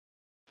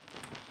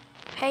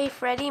Hey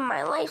Freddy,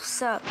 my life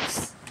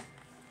sucks.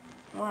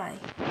 Why?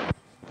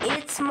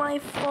 It's my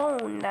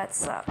phone that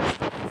sucks.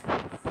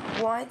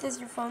 Why does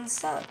your phone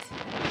suck?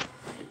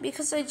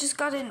 Because I just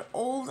got an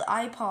old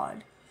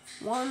iPod.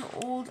 One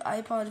old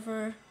iPod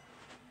for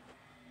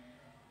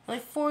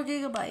like 4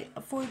 gigabyte.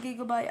 A 4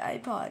 gigabyte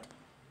iPod.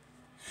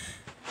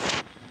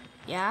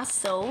 Yeah,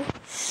 so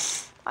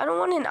I don't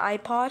want an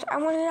iPod, I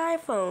want an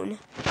iPhone.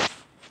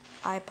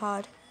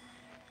 iPod,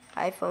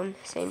 iPhone,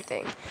 same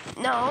thing.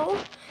 No,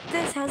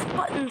 this has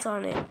buttons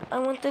on it. I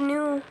want an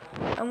iPhone.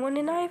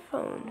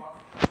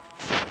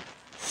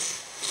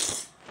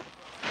 It's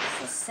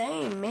the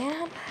same,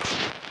 man.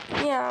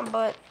 Yeah,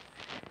 but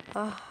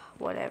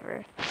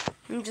whatever.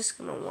 I'm just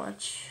gonna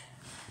watch.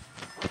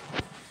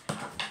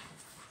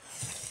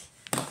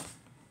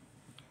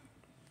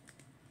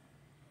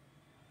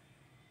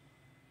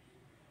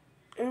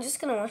 I'm just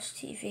gonna watch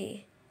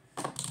TV.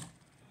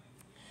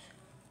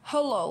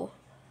 Hello.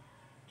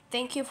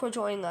 Thank you for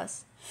joining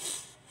us.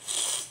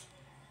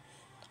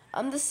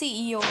 I'm the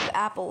CEO of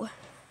Apple.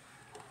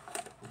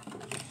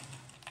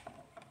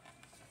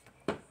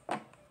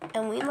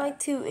 And we'd like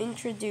to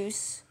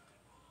introduce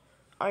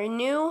our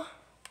new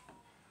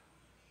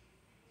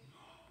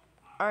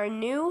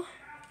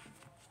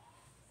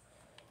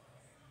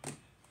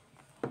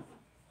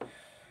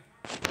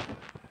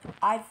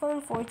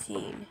iPhone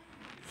 14.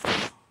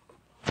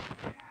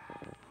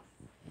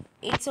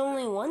 It's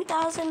only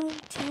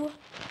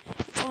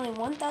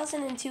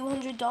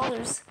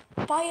 $1,200.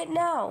 Buy it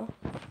now.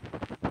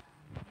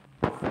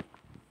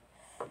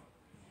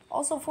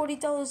 Also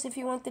 $40 if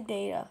you want the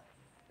data.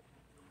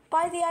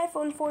 Buy the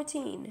iPhone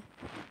 14.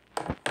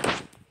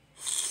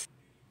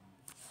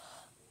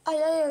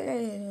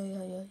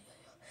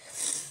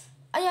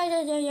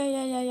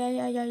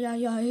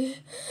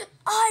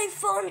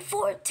 iPhone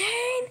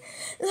 14.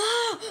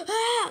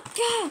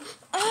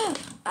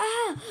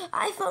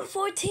 iPhone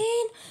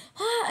 14.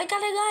 I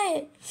gotta get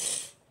it.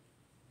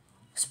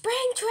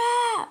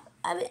 Springtrap.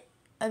 I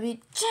mean,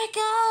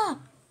 Chica.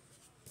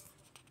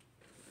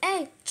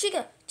 Hey,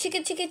 Chica.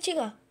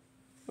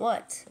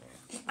 What?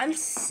 I'm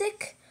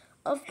sick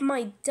of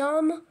my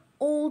dumb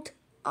old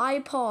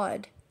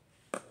iPod.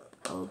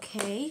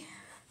 Okay.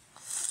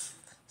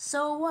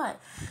 So what?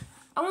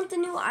 I want the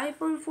new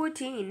iPhone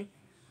 14.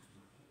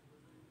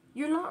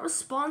 You're not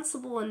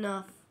responsible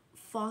enough,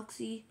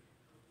 Foxy.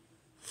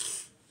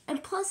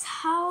 And plus,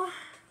 how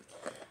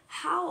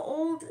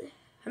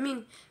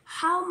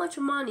much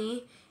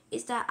money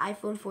is that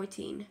iPhone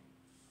 14?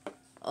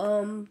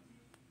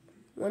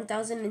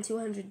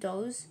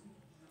 $1,200.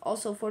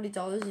 Also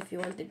 $40 if you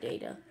want the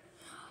data.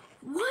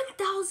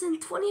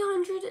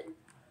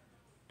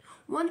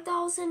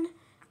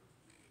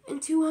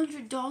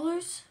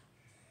 $1,200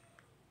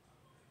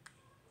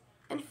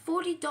 and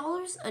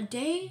 $40 a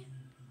day?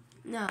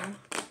 No.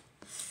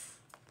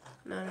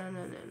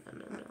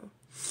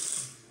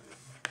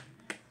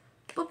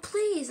 But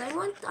please,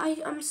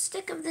 I'm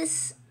sick of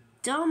this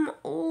dumb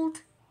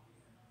old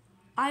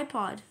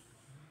iPod.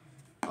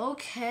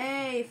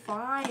 Okay,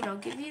 fine. I'll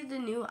give you the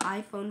new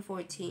iPhone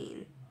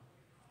 14.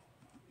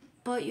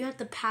 But you have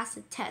to pass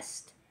a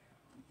test.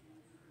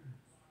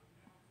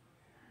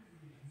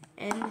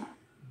 And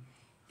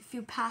if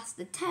you pass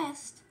the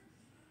test,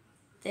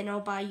 then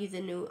I'll buy you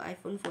the new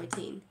iPhone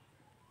 14.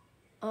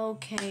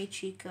 Okay,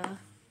 Chica.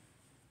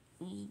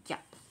 Yeah.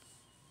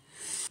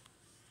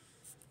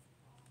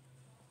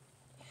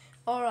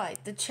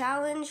 Alright, the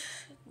challenge,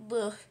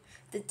 the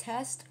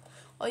test,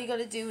 all you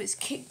gotta do is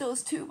kick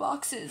those 2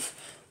 boxes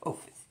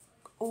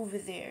over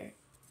there.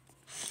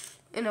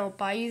 And I'll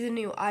buy you the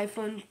new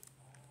iPhone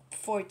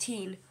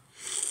 14.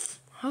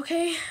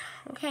 Okay.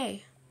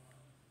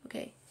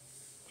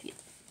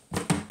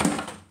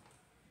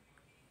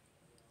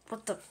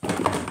 What the?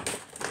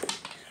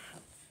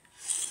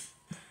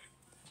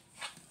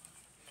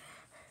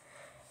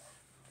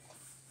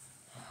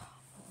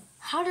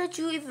 How did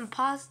you even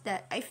pause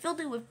that? I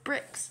filled it with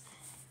bricks.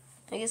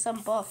 I guess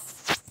I'm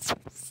buff.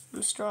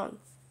 I'm strong.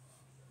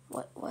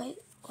 What?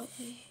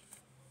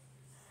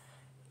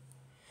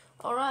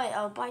 Alright,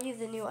 I'll buy you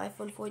the new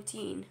iPhone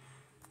 14.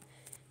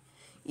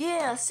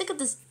 Yeah, sick of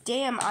this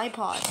damn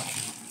iPod.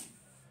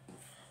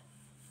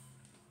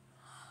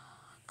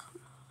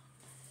 Come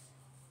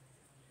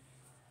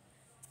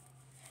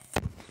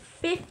on.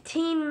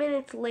 15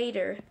 minutes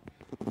later.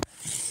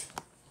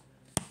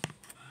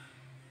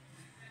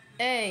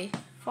 Hey,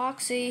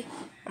 Foxy,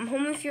 I'm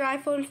home with your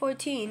iPhone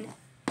 14.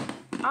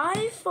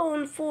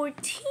 iPhone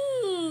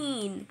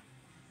 14!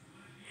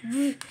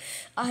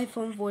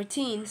 iPhone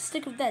 14.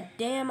 Stick with that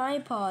damn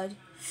iPod.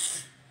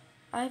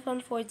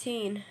 iPhone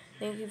 14.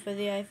 Thank you for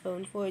the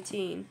iPhone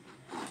 14.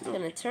 I'm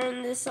gonna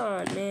turn this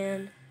on,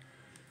 man.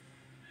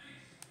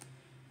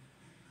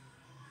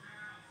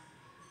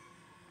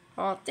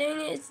 Oh,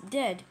 dang it, it's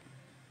dead.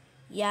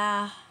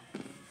 Yeah,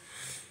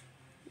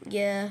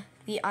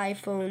 the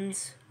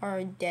iPhones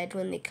are dead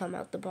when they come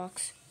out the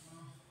box.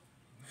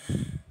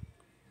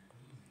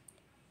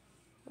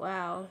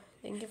 Wow,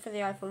 thank you for the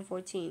iPhone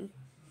 14.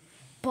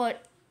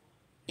 But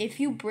if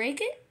you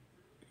break it,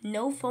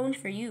 No phone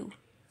for you.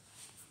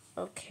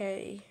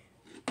 Okay.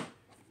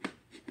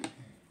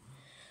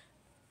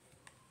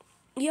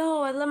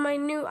 Yo, I love my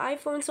new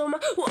iPhone so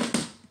much. Whoa.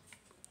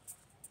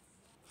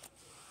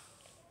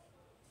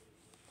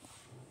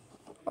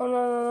 Oh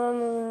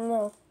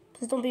no.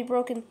 Please don't be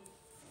broken.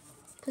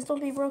 Please don't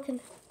be broken.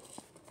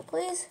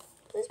 Please.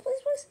 Please.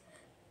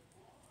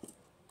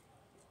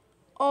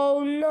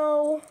 Oh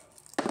no.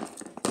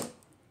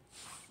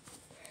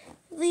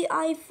 The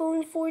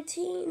iPhone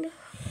 14.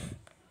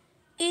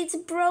 It's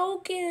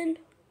broken.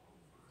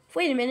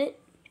 Wait a minute.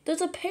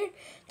 There's a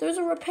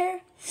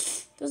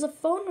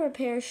phone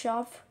repair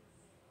shop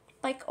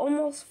like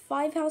almost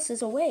 5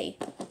 houses away.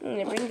 I'm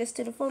gonna bring this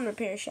to the phone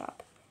repair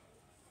shop.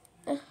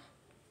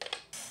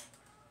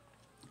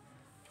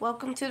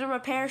 Welcome to the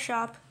repair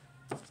shop.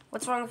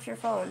 What's wrong with your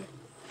phone?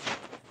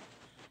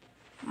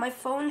 My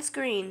phone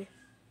screen.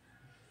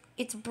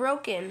 It's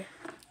broken.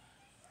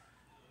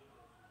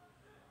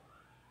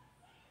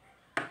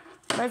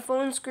 My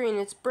phone screen,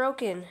 it's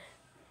broken.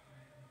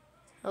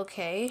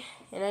 Okay,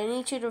 and I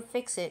need you to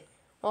fix it.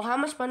 Well, how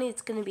much money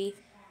it's gonna be?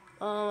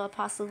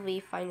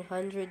 Possibly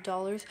 $500.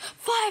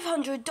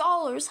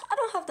 $500? I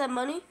don't have that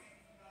money.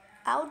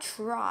 I'll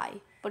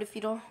try, but if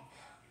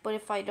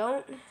I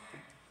don't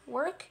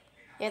work,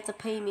 you have to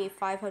pay me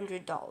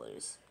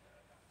 $500.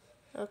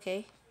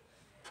 Okay.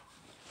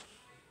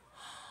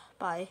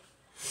 Bye.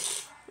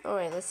 All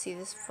right, let's see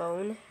this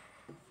phone.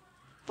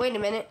 Wait a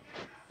minute.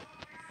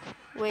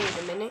 The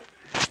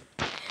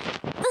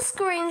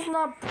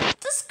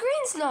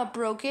screen's not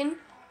broken.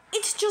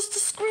 It's just a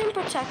screen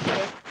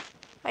protector.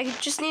 I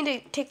just need to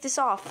take this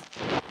off.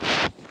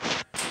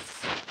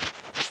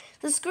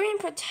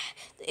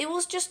 It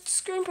was just the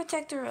screen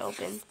protector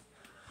open.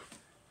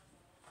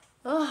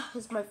 Ugh,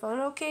 is my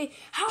phone okay?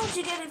 How did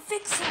you get it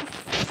fixed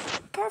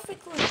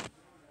perfectly?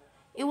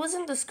 It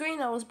wasn't the screen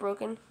that was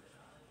broken.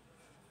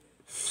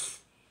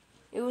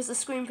 It was the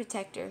screen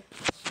protector.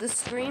 The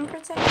screen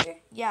protector?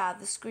 Yeah,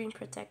 the screen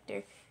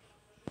protector.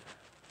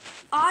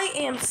 I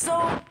am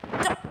so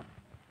dumb.